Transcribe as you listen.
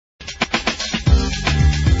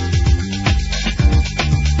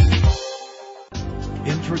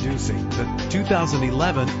efficient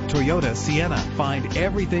 2011 Toyota Sienna. Find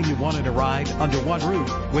everything you want in a ride under one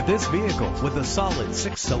roof with this vehicle with a solid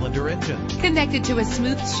 6-cylinder engine. Connected to a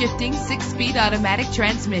smooth shifting 6-speed automatic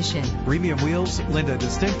transmission. Premium wheels lend a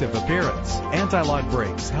distinctive appearance. Anti-lock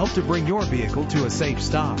brakes help to bring your vehicle to a safe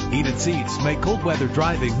stop. Heated seats make cold weather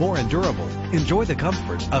driving more endurable. Enjoy the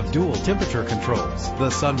comfort of dual temperature controls. The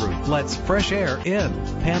sunroof lets fresh air in.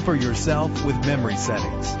 Pamper yourself with memory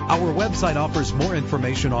settings. Our website offers more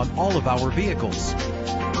information on all of our vehicles.